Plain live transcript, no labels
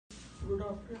Good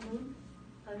afternoon.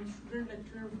 I'm student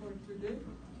lecturer for today,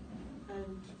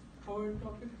 and our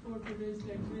topic for today's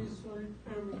lecture is solid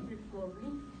parametric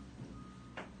modeling.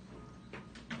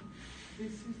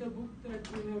 This is a book that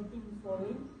we have been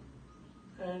following,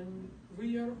 and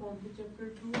we are on the chapter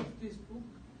 2 of this book,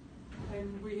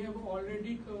 and we have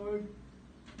already covered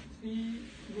 3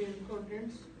 main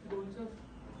contents: goals of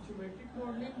geometric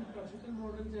modeling, graphical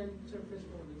models, and surface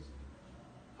models.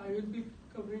 I will be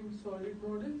covering solid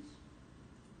models.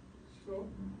 So,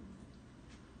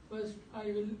 first I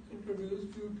will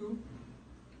introduce you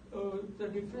to the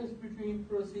difference between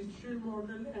procedural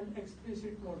model and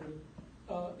explicit model.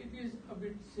 It is a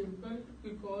bit simple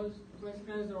because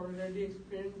Weston has already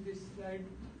explained this slide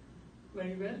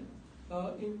very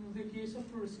well. In the case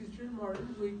of procedural model,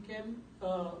 we can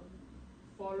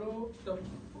follow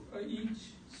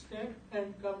each step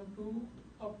and come to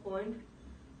a point,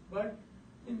 but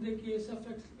in the case of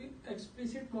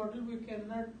explicit model, we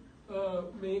cannot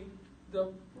make the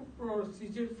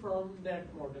procedure from that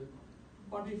model.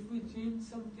 But if we change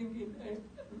something in an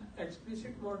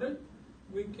explicit model,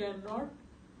 we cannot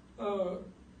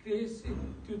trace it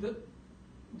to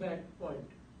that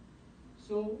point.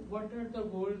 So what are the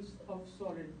goals of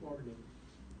solid modeling?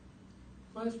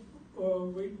 First,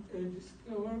 we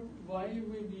discover why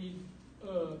we need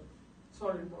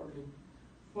solid modeling.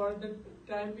 For the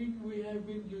time being, we have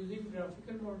been using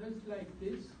graphical models like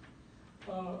this,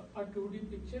 a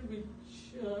 2D picture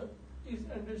which is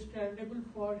understandable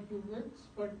for humans,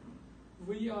 but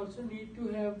we also need to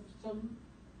have some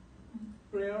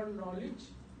prior knowledge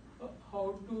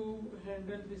how to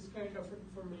handle this kind of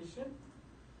information.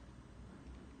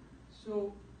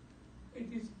 So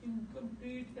it is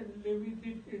incomplete and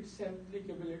limited its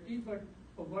applicability, but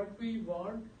what we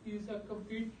want is a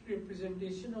complete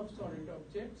representation of solid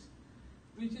objects,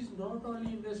 which is not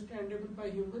only understandable by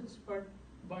humans but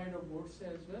by robots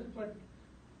as well. But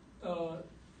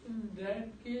in that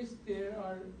case, there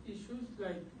are issues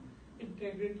like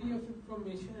integrity of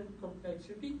information and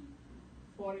complexity.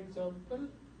 For example,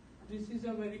 this is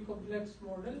a very complex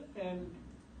model, and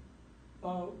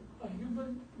a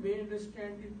human may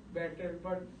understand it better,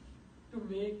 but to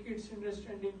make its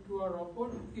understanding to a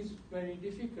robot is very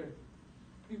difficult,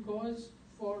 because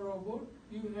for a robot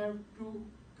you have to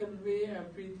convey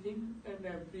everything and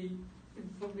every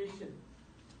information.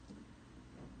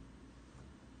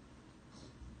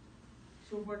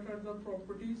 So what are the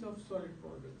properties of solid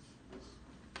models?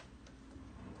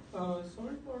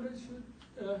 Solid models should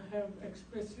have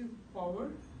expressive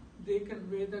power. They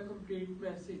convey the complete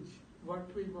message,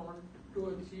 what we want to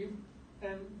achieve,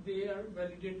 and they are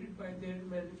validated by their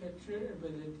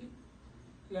manufacturability,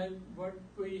 like what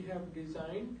we have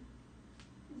designed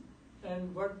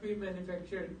and what we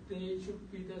manufactured, they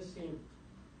should be the same.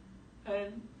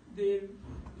 And they,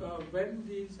 when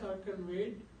these are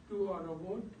conveyed to a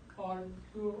robot or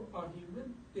to a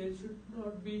human, there should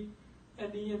not be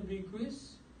any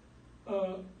ambiguous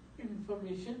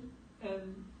information,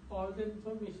 and all the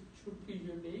information should be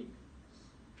unique.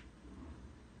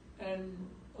 And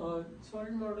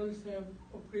solid models have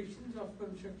operations of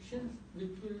construction,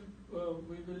 which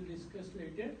we will discuss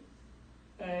later.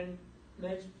 And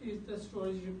next is the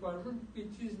storage requirement,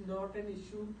 which is not an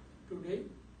issue today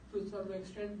to some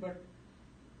extent, but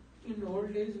in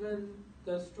old days when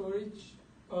the storage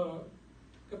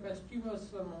capacity was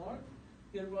small,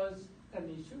 there was an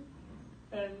issue.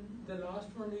 And the last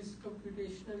one is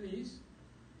computational ease,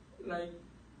 like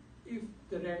if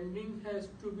the rendering has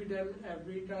to be done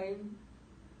every time,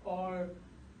 or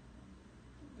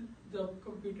the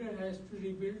computer has to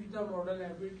rebuild the model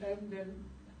every time, then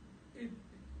it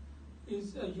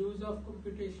is a use of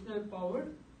computational power,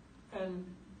 and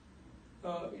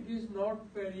it is not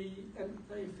very an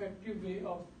effective way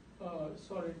of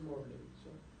solid modeling. So,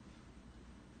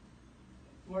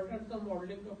 what are the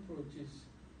modeling approaches?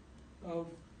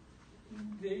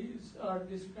 These are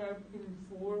described in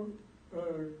 4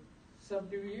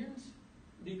 subdivisions: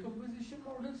 decomposition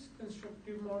models,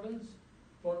 constructive models,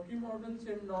 boundary models,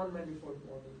 and non-manifold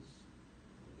models.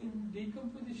 In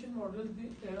decomposition models,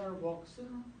 there are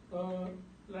voxel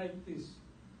like this.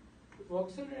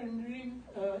 Voxel rendering,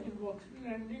 in voxel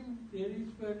rendering, there is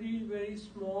very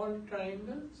small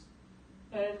triangles,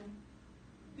 and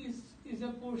this is a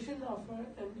portion of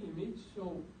an image.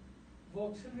 So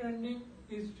voxel rendering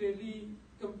is really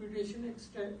computation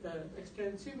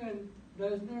extensive and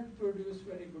does not produce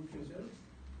very good results.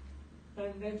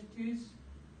 And next is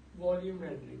volume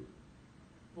rendering.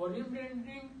 Volume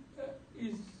rendering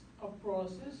is a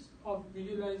process of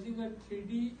visualizing a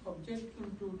 3D object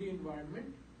in 2D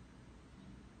environment.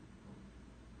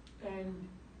 And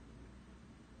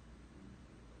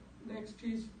next next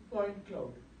is point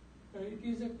cloud. It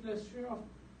is a cluster of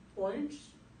points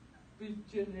which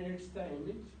generates the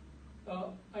image.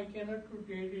 I cannot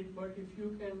rotate it, but if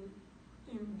you can,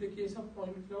 in the case of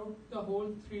point cloud, the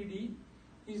whole 3D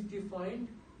is defined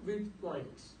with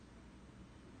points.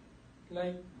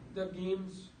 Like the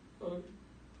games,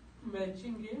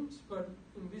 matching games, but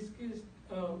in this case,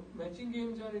 matching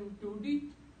games are in 2D,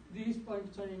 these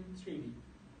points are in 3D.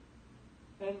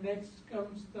 And next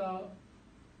comes the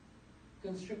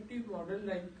constructive model,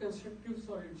 like constructive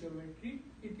solid geometry.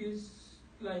 It is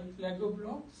like Lego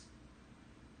blocks.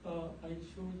 I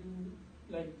show you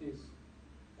like this.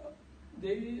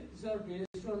 These are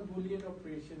based on Boolean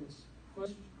operations.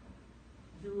 First,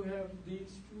 you have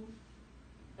these two,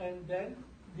 and then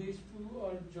these two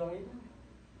are joined,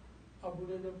 a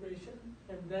Boolean operation,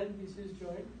 and then this is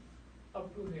joined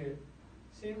up to here.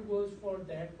 Same goes for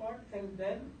that part, and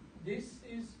then this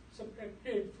is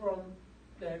subtracted from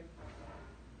that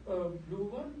blue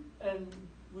one, and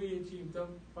we achieve the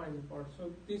final part.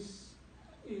 So this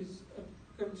is a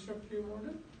constructive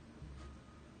model.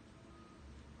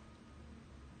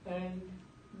 And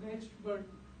next, but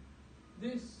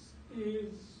this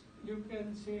is, you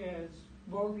can say, as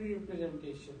boundary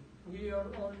representation. We are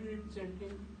only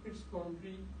representing its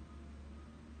boundary.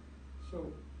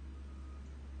 So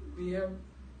we have,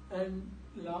 and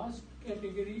last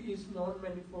category is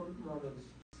non-manifold models.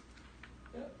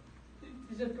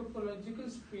 It is a topological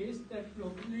space that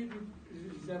locally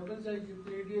resembles a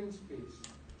Euclidean space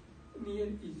near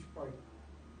each point.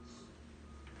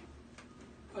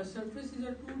 A surface is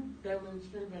a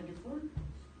two-dimensional manifold.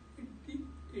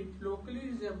 It locally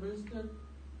resembles the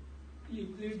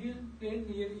Euclidean plane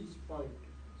near each point.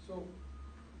 So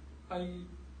I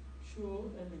show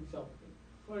an example.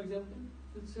 For example,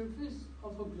 the surface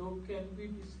of a globe can be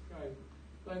described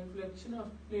by a collection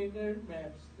of planar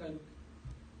maps. Like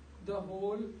the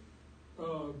whole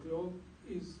globe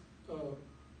is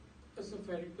a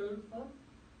spherical form,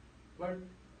 but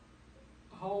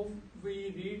how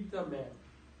we read the map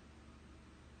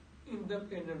in the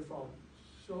planar form.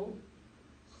 So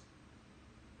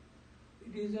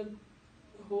it is a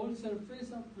whole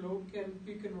surface of globe can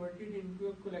be converted into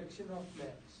a collection of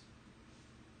maps.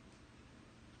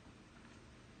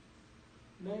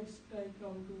 Next, I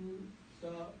come to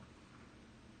the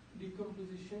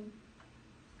decomposition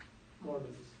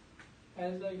models.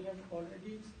 As I have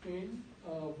already explained,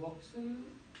 voxel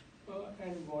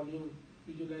and volume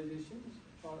visualizations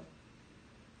are,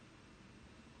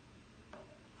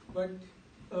 but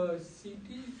CT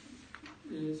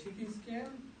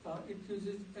scan, it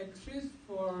uses X-rays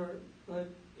for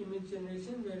image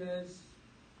generation, whereas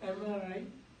MRI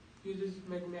uses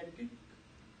magnetic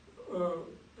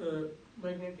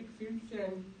fields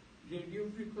and radio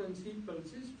frequency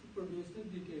pulses to produce the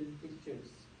detailed pictures.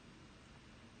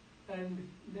 And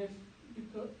next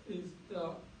is the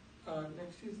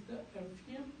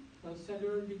FEM,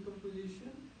 cellular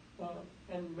decomposition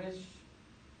and mesh,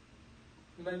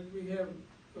 like we have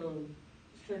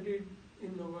studied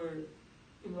in our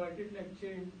invited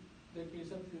lecture in the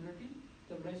case of Unity,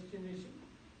 the mesh generation.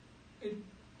 It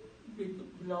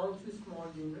belongs to small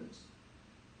units,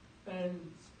 and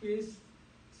space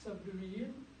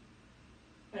subdivision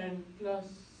and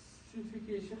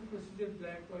classification procedure,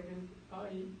 black, white, and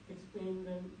I explain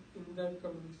them in the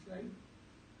coming slide.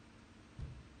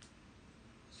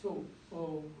 So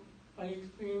I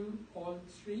explain all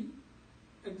three.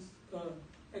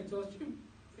 Exhaustive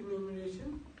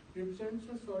enumeration represents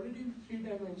a solid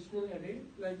three-dimensional array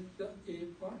like the A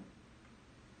part.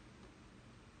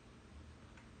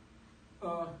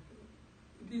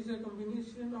 It is a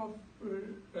combination of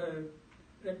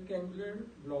rectangular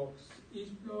blocks.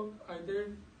 Each block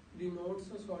either denotes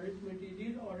a solid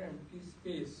material or empty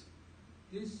space.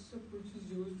 This approach is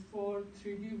used for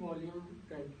 3D volume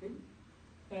rendering.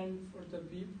 And for the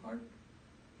B part,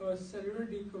 cellular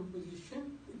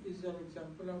decomposition, it is an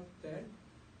example of that.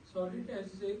 It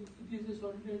is a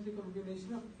solid as a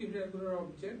combination of irregular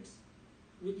objects,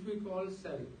 which we call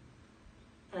cell,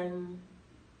 and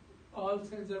all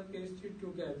cells are pasted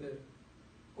together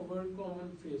over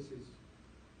common faces.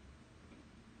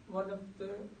 One of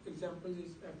the examples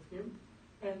is FEM,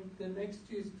 and the next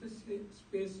is the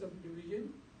space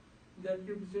subdivision that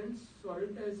represents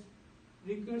solid as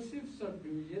recursive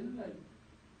subdivision,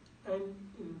 and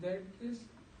in that case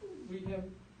we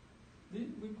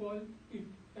call it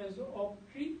as an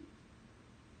octree,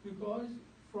 because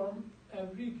from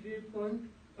every gray point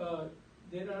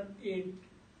there are 8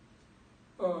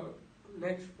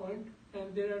 next point,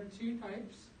 and there are 3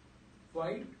 types: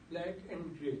 white, black,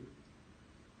 and gray.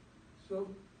 So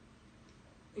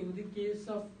in the case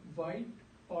of white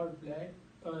or black,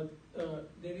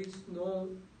 there is no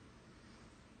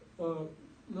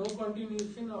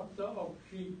continuation of the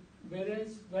octree,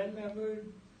 whereas whenever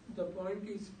the point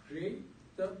is gray,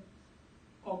 the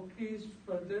octree is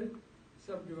further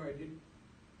subdivided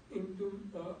into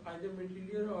either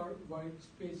material or white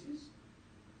spaces.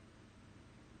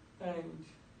 And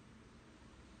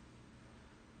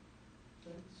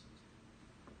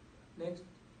next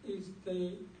is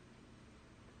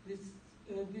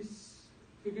this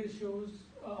figure shows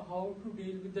how to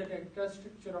deal with the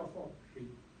structure of octree.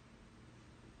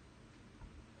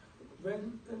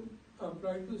 When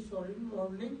applied to solid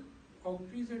modeling,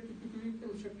 octrees are typically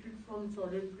constructed from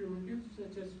solid primitives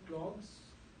such as blocks,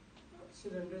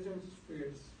 cylinders, and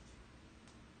spheres.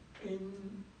 In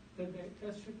the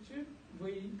data structure,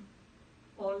 we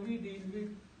only deal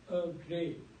with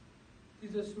gray.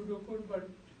 It is a pseudocode, but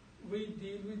we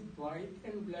deal with white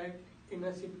and black in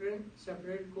a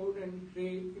separate code and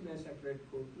gray in a separate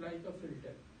code, like a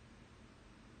filter.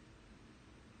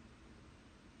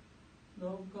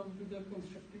 Now come to the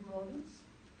constructive models.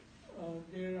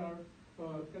 There are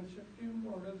constructive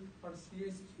models for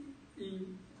CSG,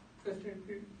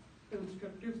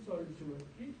 constructive solid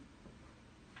geometry.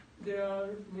 There are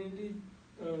mainly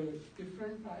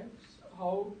different types.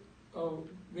 How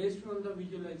based on the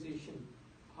visualization,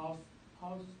 half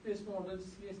space models,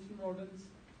 CSG models,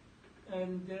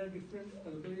 and there are different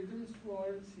algorithms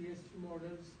for CSG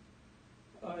models.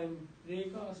 And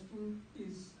ray casting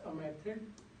is a method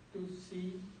to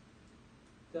see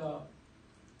the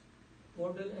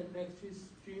model, and next is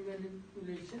tree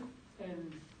manipulation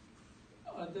and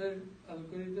other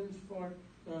algorithms for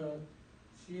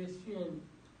CSG and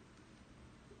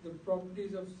the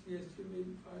properties of CSG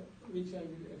which I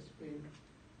will explain.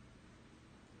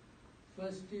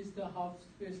 First is the half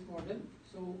space model.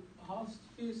 So half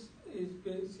space is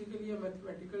basically a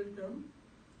mathematical term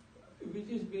which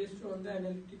is based on the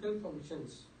analytical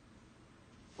functions.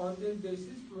 On this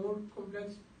basis, more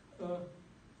complex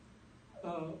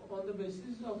on the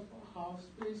basis of half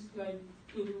space, like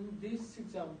in this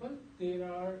example, there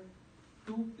are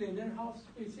two planar half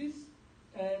spaces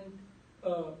and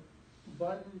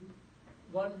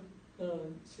one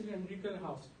cylindrical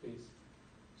half space.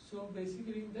 So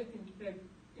basically, in the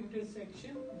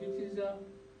intersection, which is a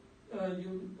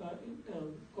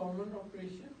common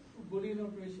operation, Boolean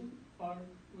operation, or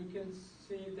we can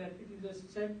say that it is a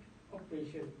set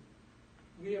operation.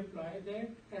 We apply that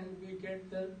and we get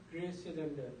the gray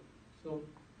cylinder. So,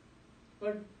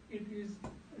 but it is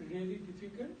really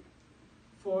difficult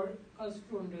for us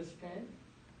to understand.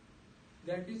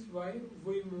 That is why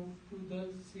we move to the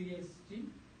CSG.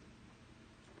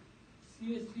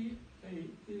 CSG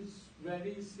is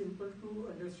very simple to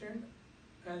understand,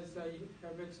 as I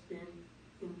have explained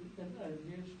in an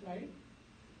earlier slide.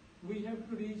 We have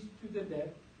to reach to the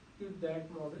depth to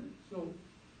that model. So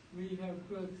we have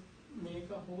to make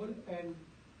a hole and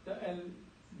the L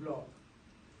block.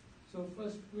 So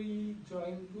first we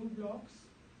join two blocks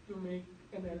to make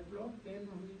an L block, then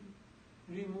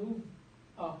we remove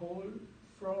a hole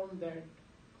from that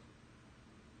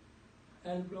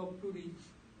L block to reach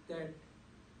that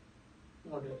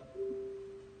model.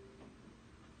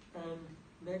 And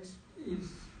next is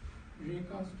ray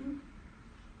casting.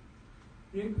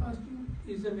 Ray casting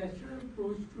is a natural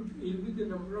approach to deal with the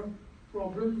number of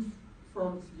problems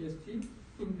from CSG.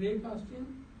 In ray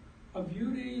casting, a view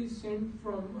ray is sent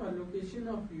from a location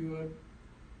of viewer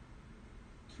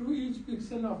through each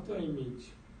pixel of the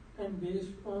image, and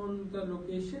based on the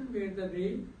location where the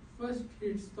ray first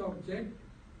hits the object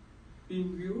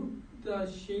being viewed, the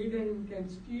shade and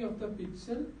intensity of the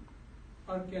pixel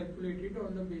are calculated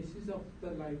on the basis of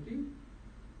the lighting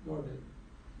model.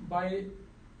 By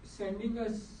sending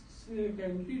us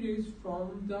secondary rays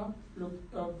from the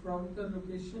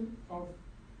location of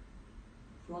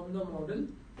from the model,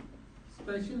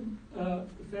 special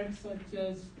effects such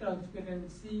as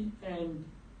transparency and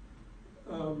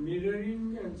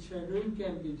mirroring and shadowing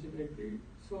can be generated.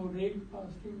 So ray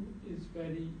casting is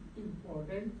very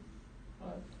important.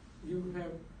 You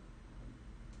have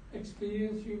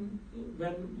experience in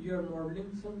when you are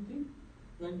modeling something,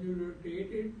 when you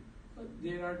rotate it,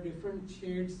 there are different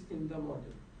shades in the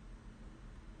model.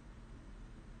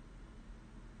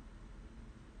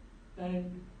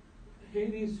 And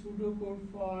here is pseudocode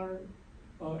for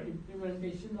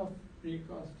implementation of ray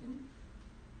casting.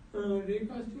 Ray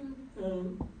casting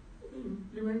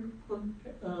implement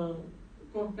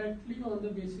compactly on the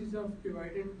basis of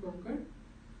divide and conquer.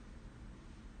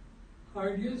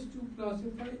 Ideas to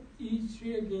classify each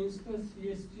ray against the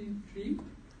CSG tree.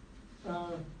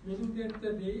 meaning that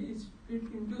the ray is split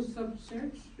into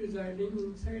subsets residing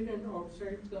inside and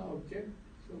outside the object.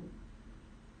 So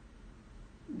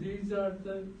these are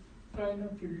the kind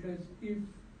of filters. If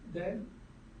then,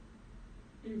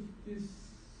 if this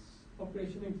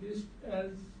operation exists,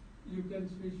 else you can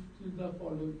switch to the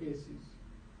following cases,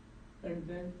 and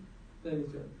then the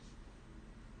results.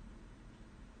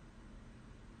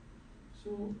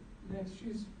 So next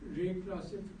is ray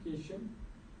classification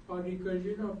or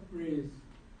recursion of rays.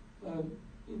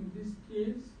 In this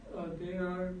case, there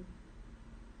are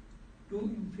two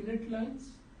infinite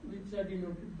lines which are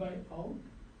denoted by out,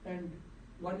 and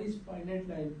one is finite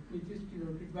line which is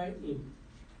denoted by in.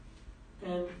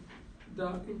 And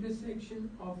the intersection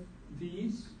of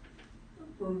these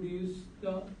produce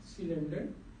the cylinder,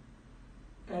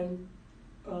 and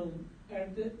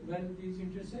when these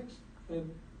intersects, there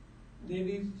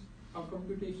is a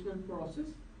computational process,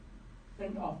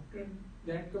 and after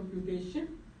that computation,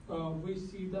 we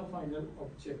see the final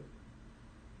object.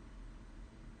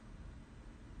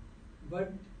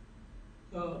 But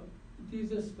it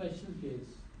is a special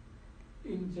case.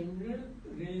 In general,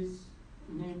 rays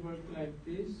may work like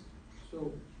this.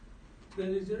 So the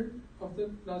result of the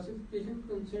classification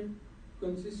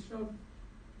consists of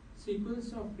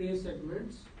sequence of ray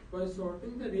segments. By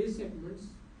sorting the ray segments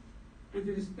with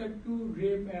respect to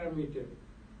ray parameter,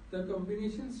 the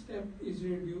combination step is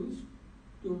reduced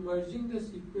to merging the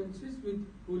sequences with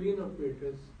Boolean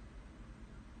operators.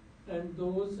 And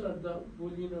those are the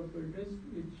Boolean operators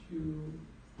which you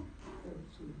have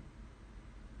seen.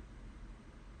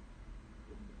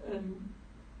 And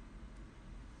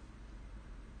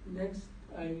next,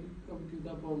 I come to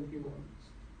the boundary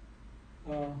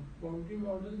models. Boundary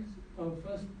models,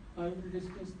 first I will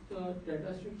discuss the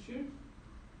data structure,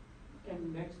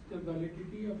 and next the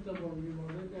validity of the boundary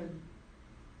model, and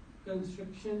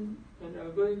construction and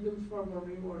algorithms for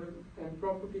boundary model, and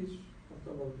properties of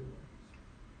the boundary models.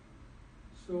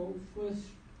 So first,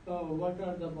 what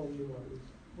are the boundary models?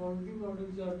 Boundary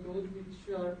models are those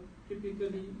which are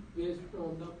typically based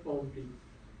on the boundary.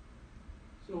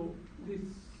 So this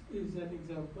is an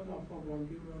example of a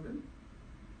boundary model.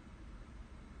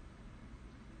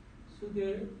 So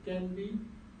there can be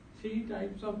three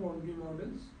types of boundary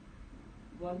models.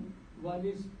 One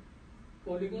is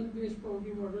polygon-based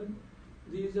boundary model.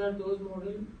 These are those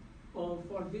models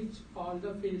for which all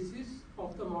the faces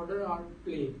of the model are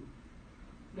plane.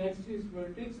 Next is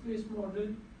vertex-based model.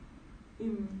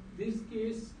 In this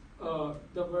case, the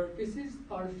vertices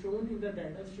are shown in the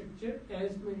data structure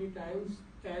as many times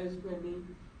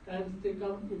they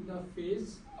come in the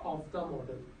face of the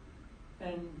model.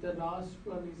 And the last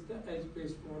one is the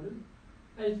edge-based model.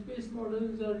 Edge-based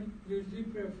models are usually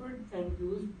preferred and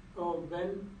used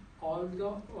when all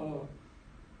the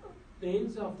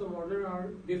planes of the model are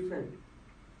different,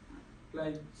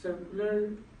 like circular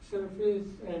surface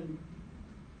and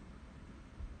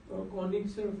conic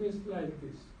surface like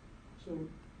this. So,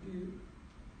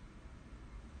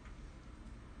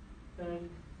 and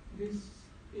this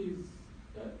is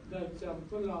the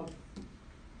example of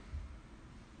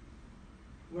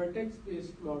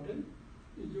vertex-based model.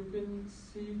 You can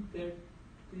see that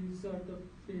these are the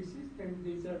faces and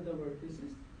these are the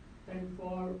vertices. And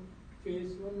for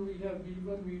phase 1, we have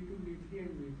V1, V2, V3,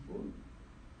 and V4.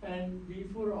 And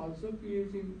V4 also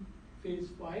appears in phase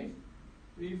 5.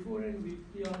 V4 and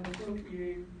V3 also appear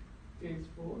in phase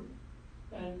 4.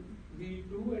 And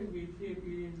V2 and V3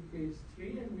 appear in phase 3.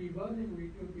 And V1 and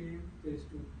V2 appear in phase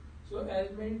 2. So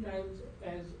as many times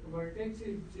as vertex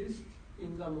exists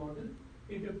in the model,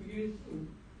 it appears in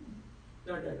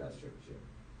the data structure.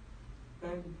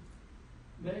 And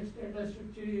next data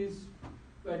structure is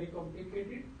very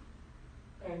complicated,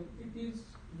 and it is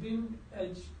rimmed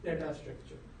edge data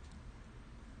structure.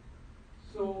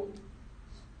 So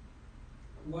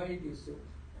why it is so?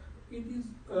 It is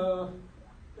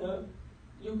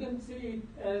you can say it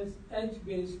as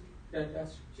edge-based data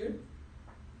structure.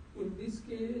 In this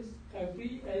case,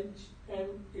 every edge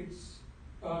and its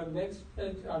next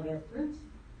edge are referenced,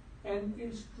 and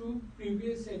its two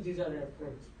previous edges are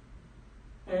referenced.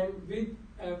 And with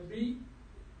every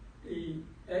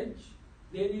edge,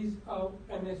 there is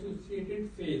an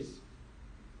associated face.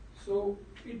 So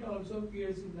it also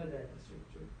appears in the data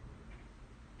structure.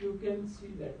 You can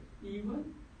see that E1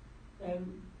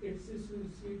 and its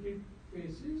associated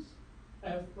faces,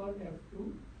 F1,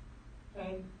 F2,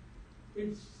 and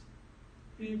its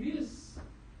previous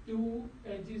two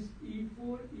edges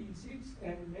E4, E6,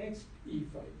 and next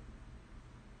E5.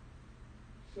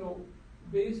 So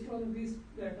based on this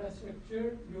data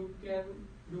structure, you can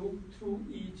look through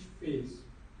each phase.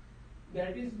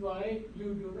 That is why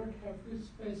you do not have to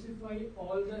specify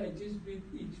all the edges with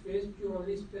each face, you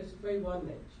only specify one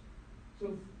edge.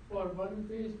 So for one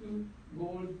face you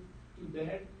go to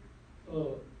that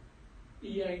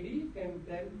EID and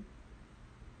then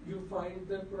you find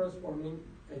the corresponding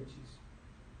edges.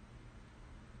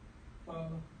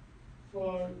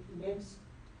 For next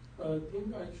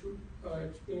thing I should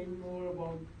explain more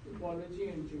about topology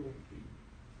and geometry.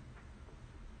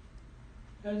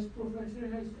 As Professor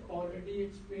has already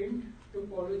explained,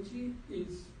 topology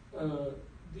is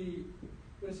the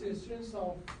persistence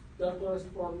of the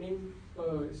corresponding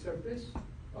surface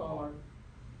or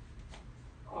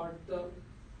the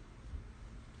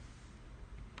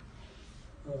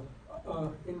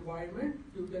environment.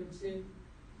 You can say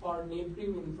our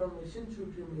neighboring information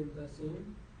should remain the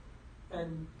same,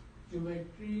 and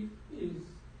geometry is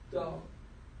the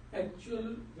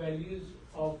actual values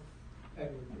of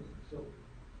everything. So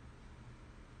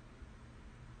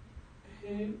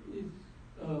here is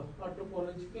a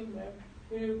topological map.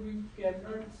 Here we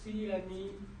cannot see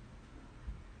any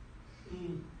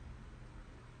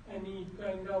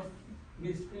kind of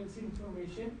distance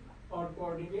information or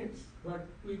coordinates, but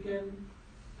we can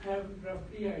have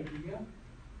roughly idea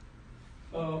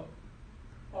of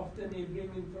the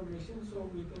neighboring information, so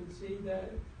we can say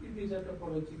that it is a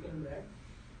topological map.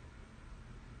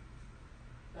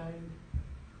 And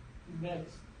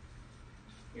next,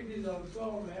 it is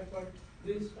also a map, but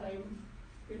this time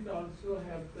it also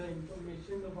has the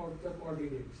information about the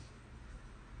coordinates.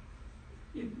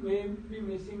 It may be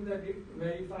missing the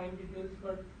very fine details,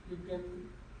 but it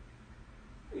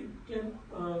can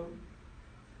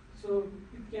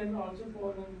also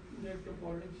fall under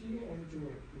topology and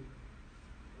geometry.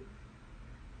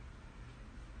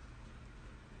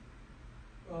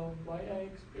 Why I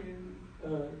explain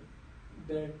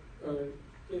that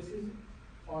cases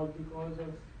are because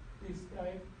of this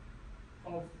type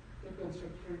of the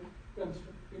constructive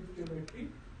geometry.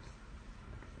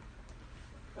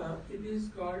 It is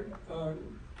called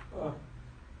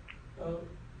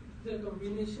the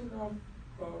combination of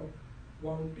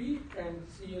boundary and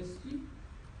CST.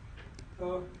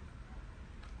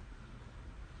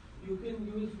 You can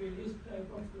use various type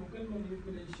of local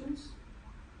manipulations,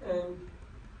 and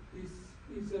this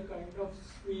is a kind of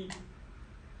sweep.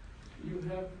 You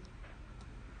have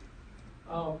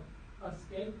a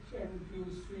sketch and you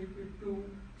sweep it to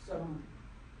some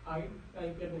height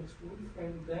like an extrude,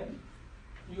 and then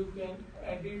you can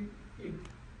edit it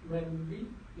manually.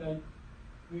 Like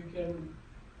we can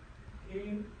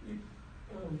here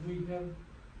we have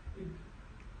it.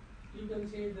 You can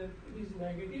say that it is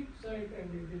negative side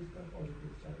and it is the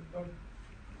positive side, but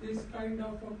this kind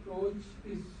of approach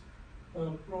is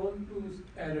prone to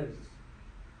errors.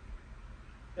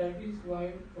 That is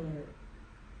why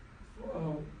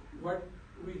what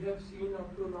we have seen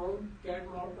up to now, CAD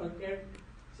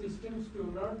systems do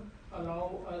not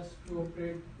allow us to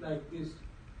operate like this.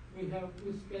 We have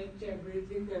to sketch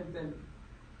everything and then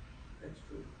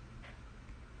extrude.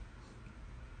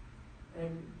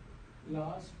 And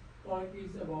last point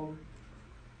is about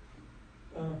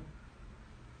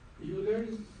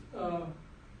Euler's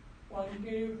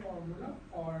pointer formula,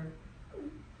 or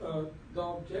the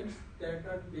objects that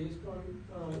are based on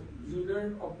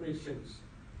Euler operations.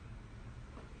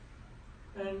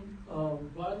 And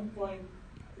one point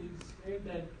is said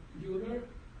that Euler,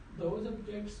 those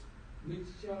objects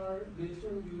which are based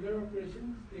on Euler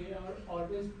operations, they are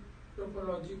always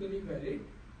topologically valid.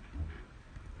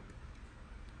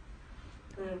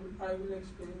 And I will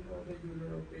explain about the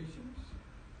Euler operations.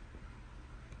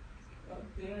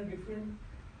 There are different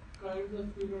kinds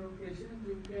of Euler operations.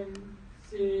 You can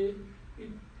say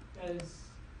it as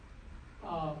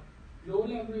a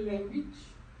low-level language,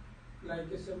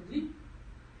 like assembly.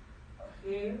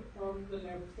 Here on the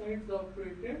left side, the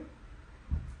operator,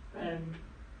 and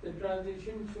the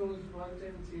transition shows ones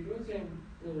and zeros, and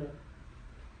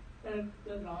at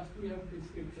the last we have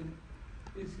description.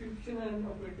 Description and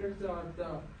operators are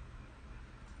the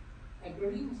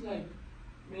acronyms like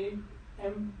make.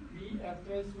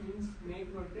 VFS means make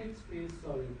vertex space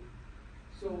solid.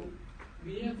 So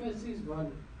VFS is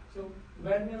 1. So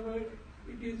whenever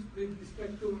it is with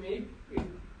respect to make, it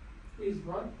is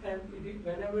 1, and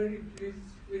whenever it is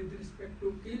with respect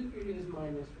to kill, it is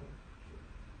 -1.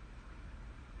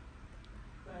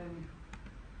 And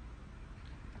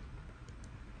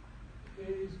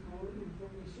here is more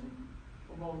information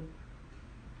about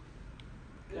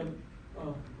them.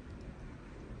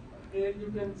 Here you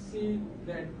can see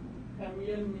that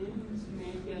MEL means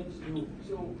make edge loop.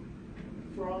 So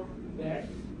from that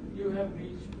you have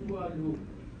reached to a loop.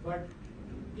 But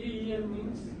TEL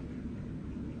means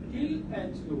till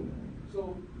edge loop.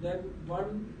 So then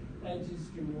one edge is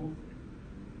removed.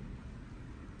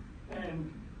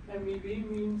 And MEV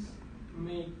means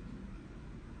make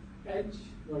edge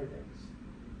vertex.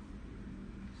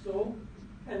 So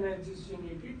an edge is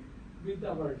generated with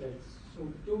a vertex. So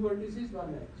two vertices,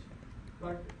 one edge.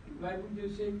 But when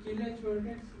you say kill edge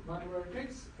vertex, one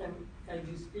vertex and edge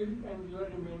is killed and you are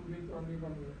remained with only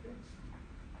one vertex.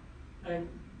 And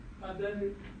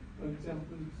other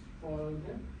examples follow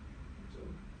them. So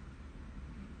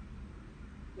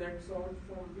that's all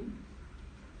from me.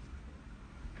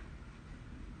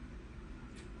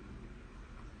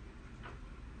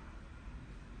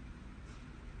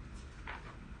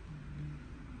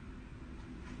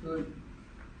 Good.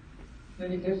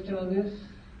 Any question on this?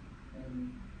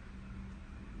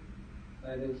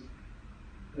 By this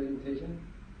presentation?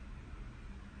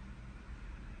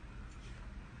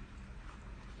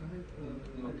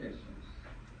 Okay.